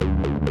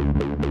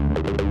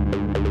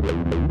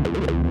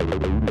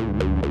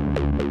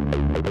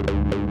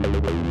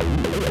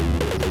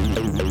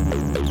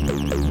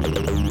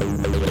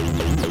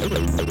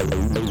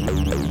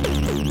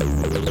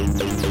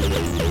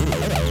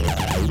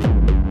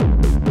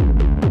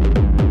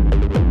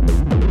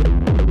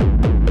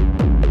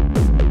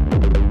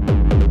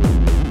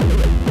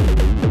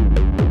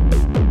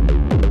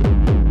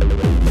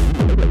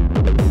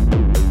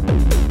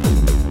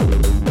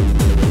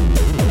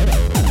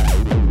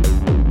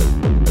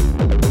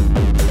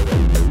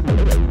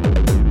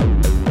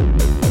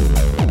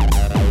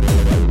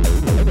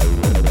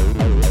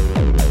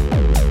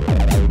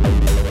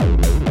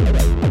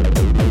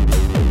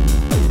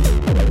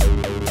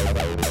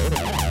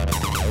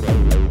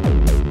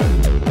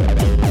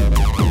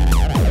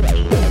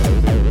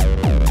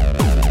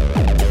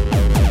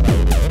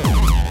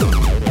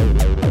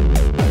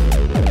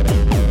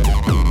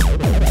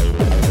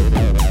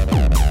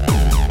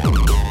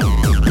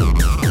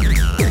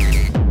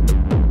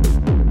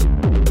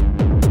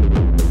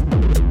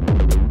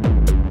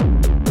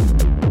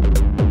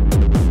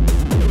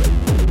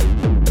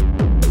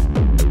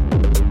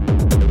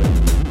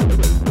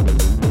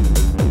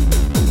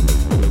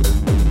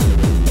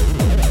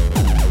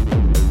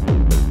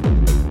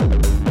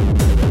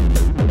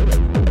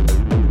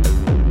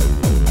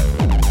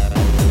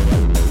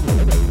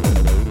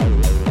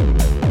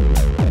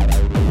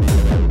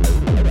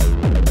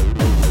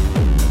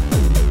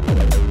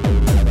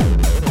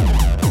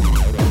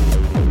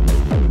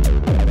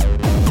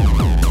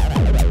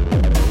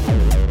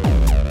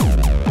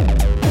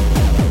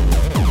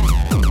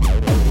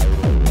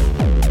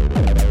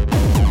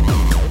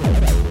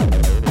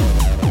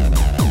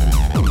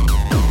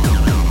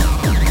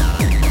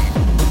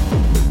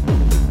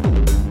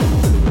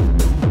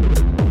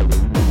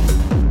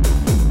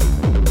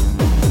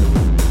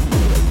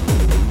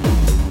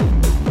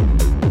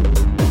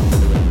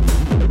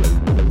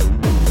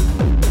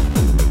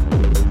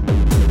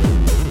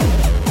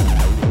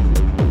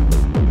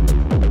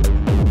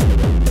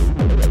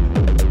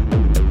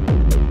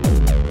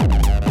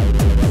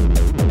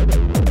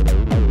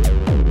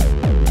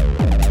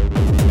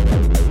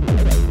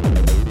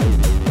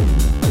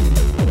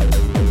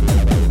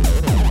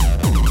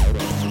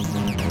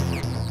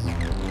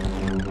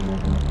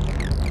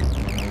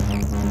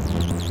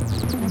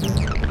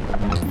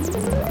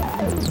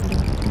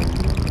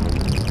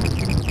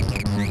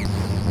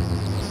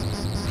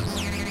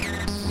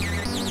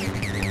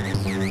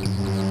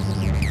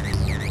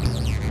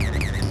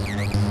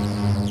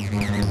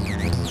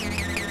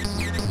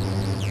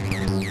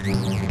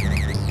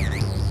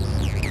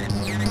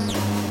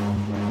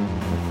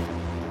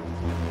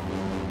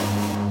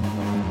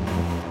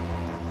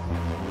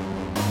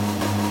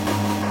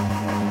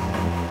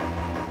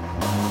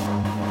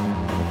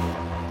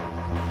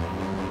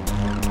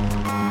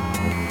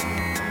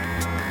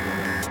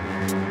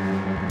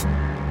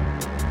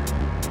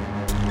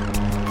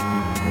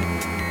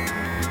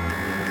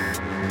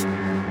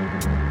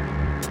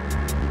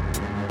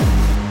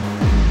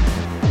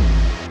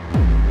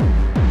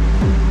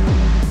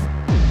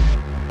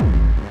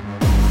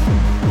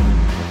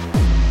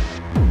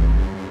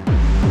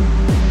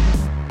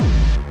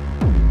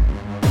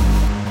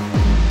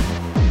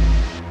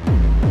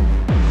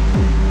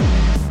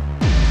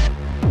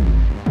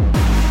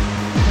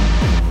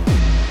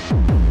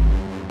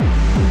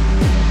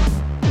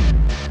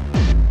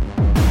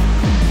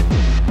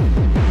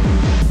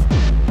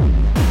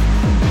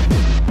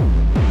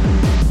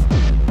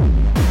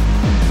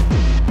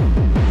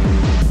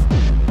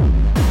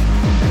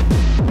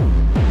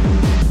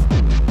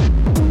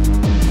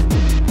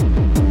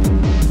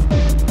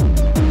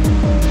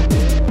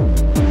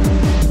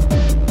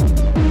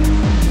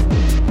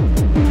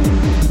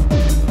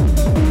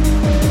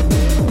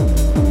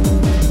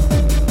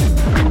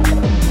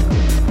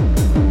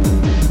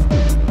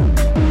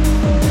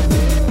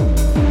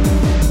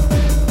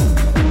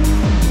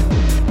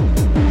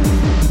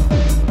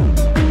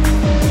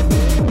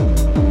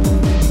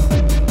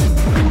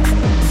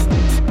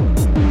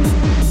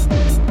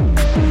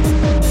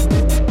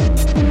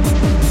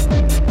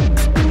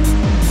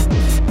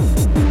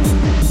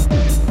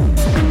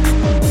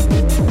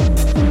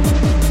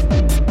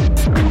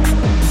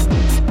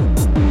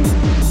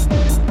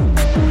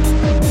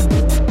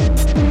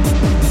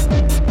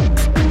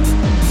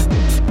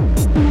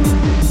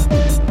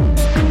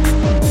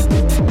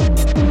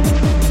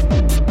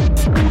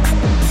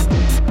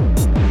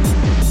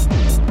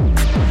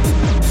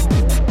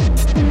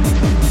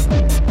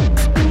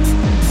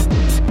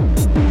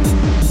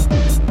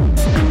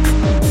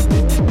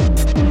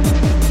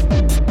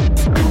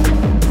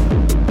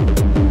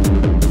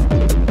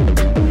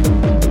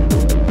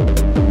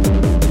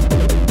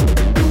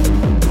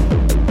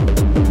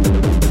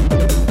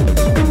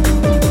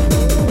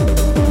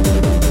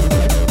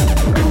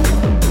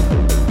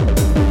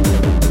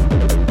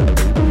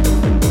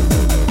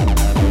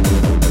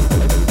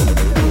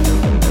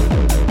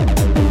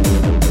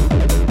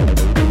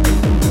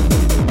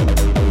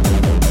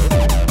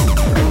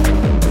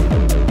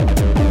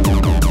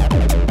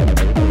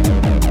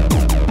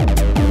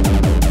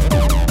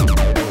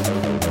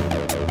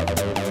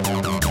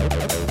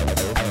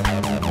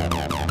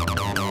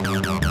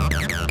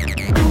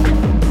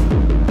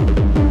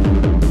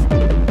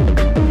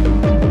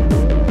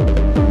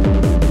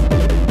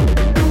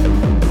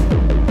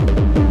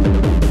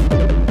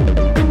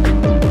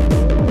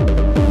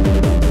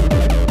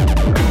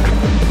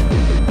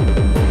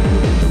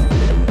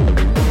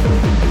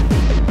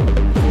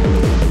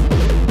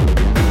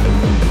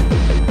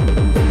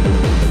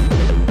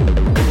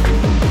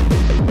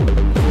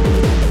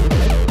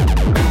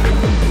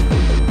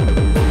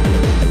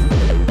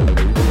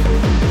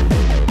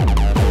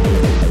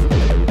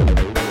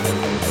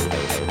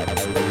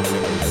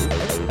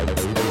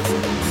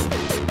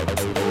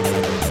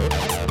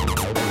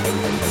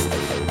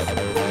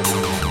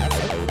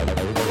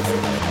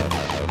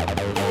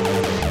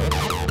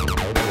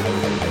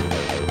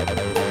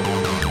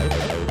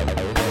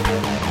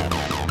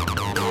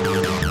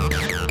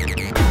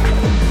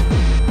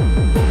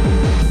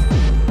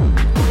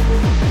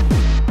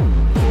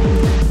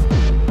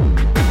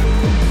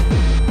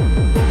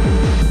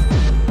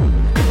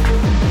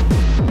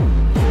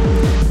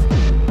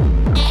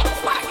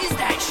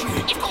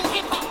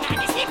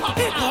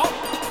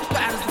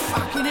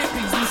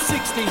50s and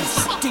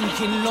 60s,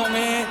 stinking long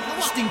hair,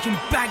 stinking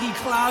baggy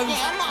clothes,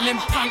 and them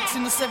punks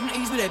in the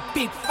 70s with their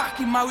big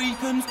fucking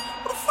Mohicans.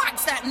 What the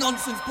fuck's that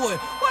nonsense, boy?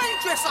 Why don't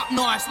you dress up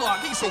nice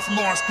like? Get yourself a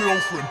nice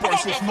girlfriend, buy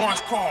yourself a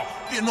nice car,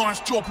 get a nice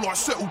job, like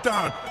settle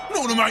down. You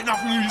don't want to make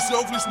nothing of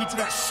yourself listening to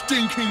that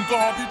stinking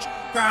garbage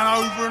going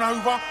over and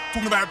over,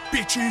 talking about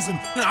bitches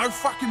and, you know,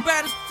 fucking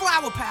bad as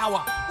flower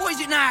power. What is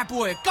it now,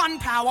 boy?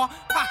 Gunpower?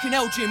 Fucking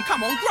hell, Jim,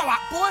 come on, grow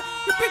up, boy.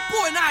 You're a big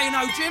boy now, you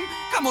know, Jim.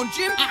 Come on,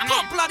 Jim.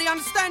 Can't bloody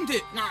understand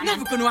it.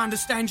 Never gonna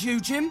understand you,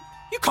 Jim.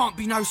 You can't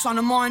be no son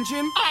of mine,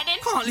 Jim.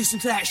 Can't listen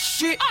to that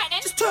shit.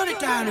 Just turn it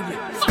down a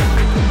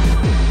bit.